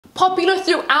Popular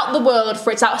throughout the world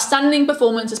for its outstanding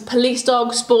performance as police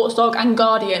dog, sports dog and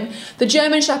guardian, the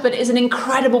German Shepherd is an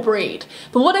incredible breed.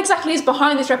 But what exactly is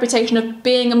behind this reputation of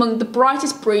being among the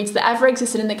brightest breeds that ever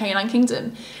existed in the canine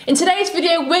kingdom? In today's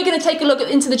video, we're going to take a look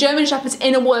into the German Shepherd's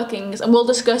inner workings and we'll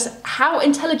discuss how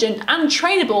intelligent and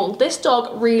trainable this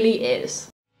dog really is.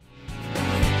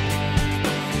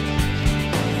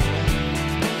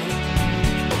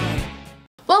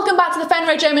 Welcome back to the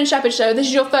Fenrir German Shepherd Show. This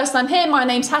is your first time here, my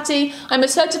name's Hattie. I'm a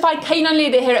certified canine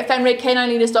leader here at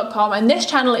FenrirCanineLeaders.com, and this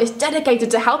channel is dedicated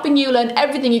to helping you learn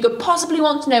everything you could possibly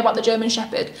want to know about the German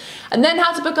Shepherd, and then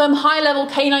how to become high-level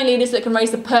canine leaders that can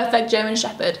raise the perfect German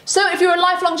Shepherd. So if you're a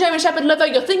lifelong German Shepherd lover,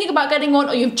 you're thinking about getting one,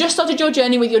 or you've just started your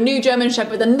journey with your new German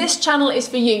Shepherd, then this channel is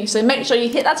for you. So make sure you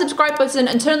hit that subscribe button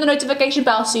and turn on the notification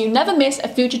bell so you never miss a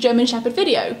future German Shepherd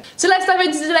video. So let's dive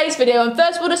into today's video, and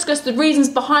first we'll discuss the reasons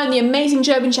behind the amazing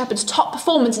German Shepherd's top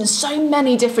performance in so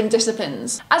many different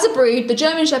disciplines. As a breed, the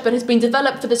German Shepherd has been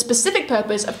developed for the specific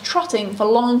purpose of trotting for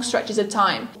long stretches of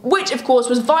time, which of course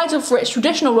was vital for its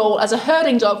traditional role as a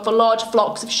herding dog for large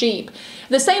flocks of sheep.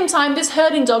 At the same time, this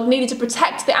herding dog needed to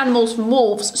protect the animals from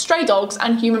wolves, stray dogs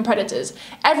and human predators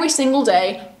every single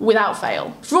day without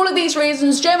fail. For all of these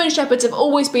reasons, German Shepherds have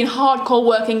always been hardcore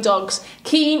working dogs,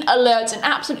 keen, alert and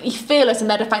absolutely fearless in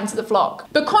their defence of the flock.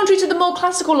 But contrary to the more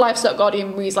classical livestock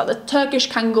guardian breeds like the Turkish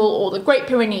Kangal or the Great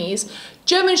Pyrenees,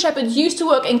 German Shepherds used to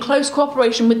work in close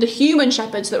cooperation with the human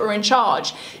shepherds that were in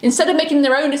charge. Instead of making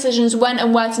their own decisions when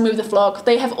and where to move the flock,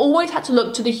 they have always had to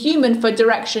look to the human for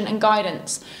direction and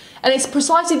guidance. And it's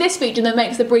precisely this feature that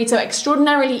makes the breed so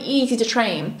extraordinarily easy to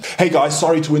train. Hey guys,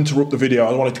 sorry to interrupt the video.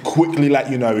 I wanted to quickly let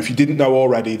you know, if you didn't know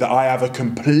already, that I have a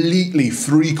completely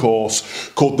free course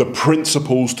called The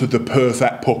Principles to the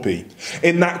Perfect Puppy.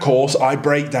 In that course, I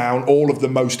break down all of the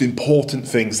most important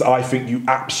things that I think you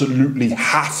absolutely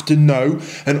have to know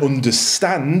and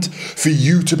understand for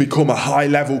you to become a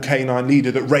high-level canine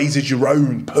leader that raises your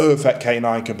own perfect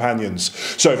canine companions.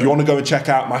 So if you want to go and check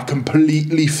out my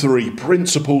completely free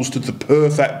Principles to the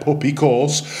Perfect Puppy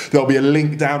course, there'll be a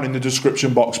link down in the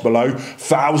description box below.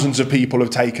 Thousands of people have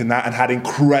taken that and had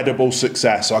incredible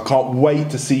success, so I can't wait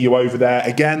to see you over there.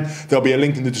 Again, there'll be a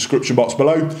link in the description box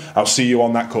below. I'll see you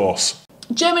on that course.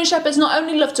 German Shepherds not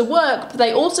only love to work, but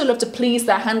they also love to please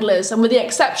their handlers, and with the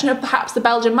exception of perhaps the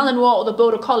Belgian Malinois or the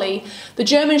Border Collie, the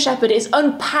German Shepherd is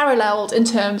unparalleled in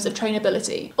terms of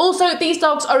trainability. Also, these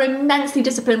dogs are immensely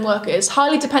disciplined workers,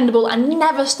 highly dependable and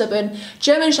never stubborn.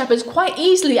 German Shepherds quite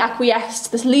easily acquiesce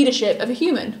to the leadership of a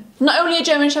human. Not only are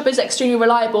German Shepherds extremely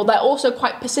reliable, they're also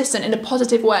quite persistent in a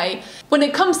positive way. When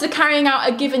it comes to carrying out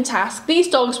a given task, these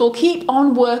dogs will keep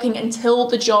on working until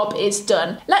the job is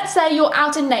done. Let's say you're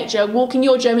out in nature walking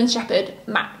your German Shepherd,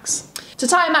 Max. To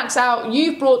tie Max out,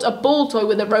 you've brought a ball toy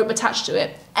with a rope attached to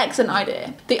it. Excellent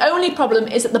idea. The only problem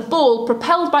is that the ball,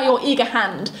 propelled by your eager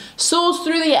hand, soars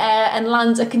through the air and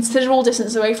lands a considerable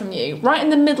distance away from you, right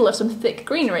in the middle of some thick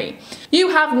greenery. You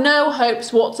have no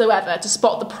hopes whatsoever to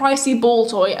spot the pricey ball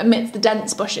toy amidst the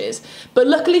dense bushes, but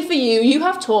luckily for you, you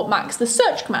have taught Max the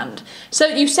search command. So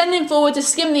you send him forward to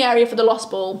skim the area for the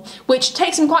lost ball, which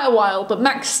takes him quite a while, but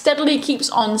Max steadily keeps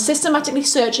on systematically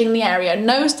searching the area,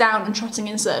 nose down and trotting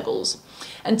in circles,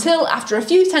 until after a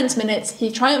few tense minutes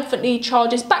he triumphantly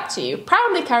charges back to you,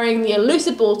 proudly carrying the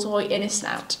elusive ball toy in his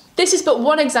snout. This is but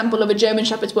one example of a German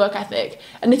Shepherd's work ethic,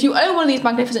 and if you own one of these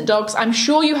magnificent dogs, I'm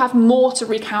sure you have more to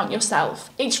recount yourself.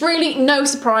 It's really no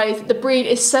surprise that the breed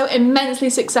is so immensely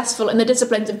successful in the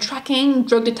disciplines of tracking,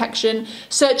 drug detection,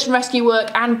 search and rescue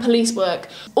work and police work.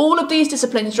 All of these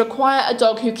disciplines require a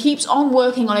dog who keeps on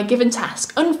working on a given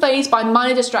task, unfazed by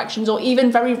minor distractions or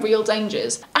even very real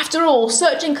dangers. After all,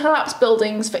 searching collapsed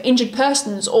buildings for injured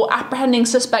persons or apprehending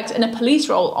suspects in a police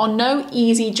role are no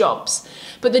easy jobs,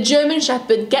 but the German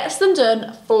Shepherd gets them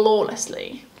done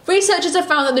flawlessly. Researchers have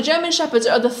found that the German Shepherds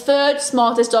are the third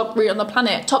smartest dog breed on the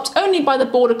planet, topped only by the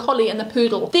Border Collie and the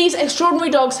Poodle. These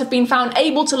extraordinary dogs have been found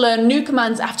able to learn new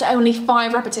commands after only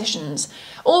 5 repetitions.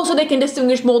 Also, they can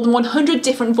distinguish more than 100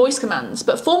 different voice commands,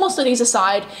 but formal studies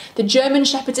aside, the German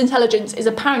Shepherd's intelligence is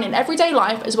apparent in everyday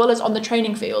life as well as on the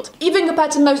training field. Even compared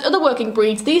to most other working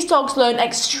breeds, these dogs learn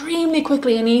extremely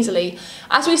quickly and easily.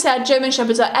 As we said, German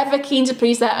Shepherds are ever keen to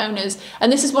please their owners,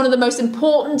 and this is one of the most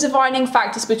important dividing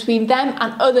factors between them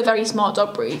and other very smart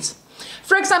dog breeds.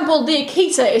 For example, the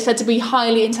Akita is said to be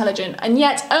highly intelligent, and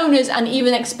yet owners and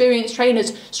even experienced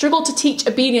trainers struggle to teach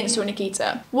obedience to an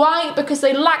Akita. Why? Because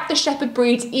they lack the shepherd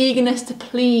breed's eagerness to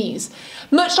please.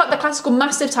 Much like the classical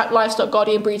mastiff type livestock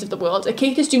guardian breeds of the world,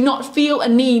 Akitas do not feel a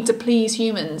need to please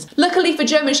humans. Luckily for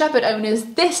German Shepherd owners,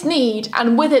 this need,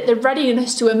 and with it the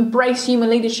readiness to embrace human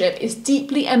leadership, is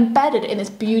deeply embedded in this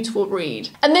beautiful breed.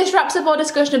 And this wraps up our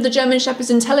discussion of the German Shepherd's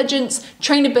intelligence,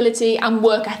 trainability and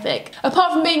work ethic.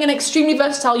 Apart from being an extremely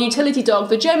versatile utility dog,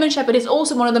 the German Shepherd is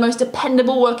also one of the most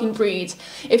dependable working breeds.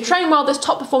 If trained well, this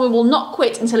top performer will not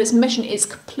quit until its mission is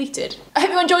completed. I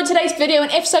hope you enjoyed today's video,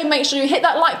 and if so, make sure you hit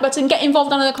that like button, get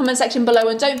involved down in the comment section below,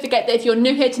 and don't forget that if you're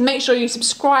new here to make sure you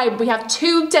subscribe. We have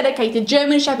 2 dedicated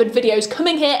German Shepherd videos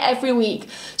coming here every week,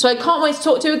 so I can't wait to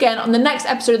talk to you again on the next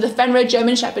episode of the Fenrir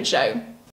German Shepherd Show.